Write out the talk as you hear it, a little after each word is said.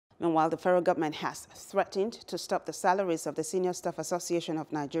Meanwhile, the federal government has threatened to stop the salaries of the Senior Staff Association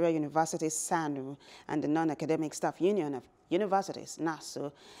of Nigerian Universities, SSANU, and the Non-Academic Staff Union of Universities,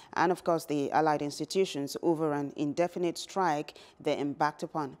 NASU, and of course the allied institutions over an indefinite strike they embarked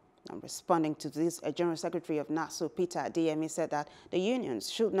upon. And responding to this, a General Secretary of NASU, Peter Adeyemi, said that the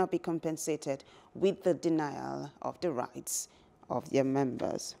unions should not be compensated with the denial of the rights of their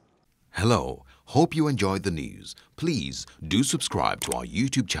members. Hello, hope you enjoyed the news. Please do subscribe to our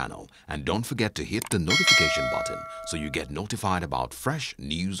YouTube channel and don't forget to hit the notification button so you get notified about fresh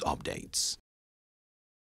news updates.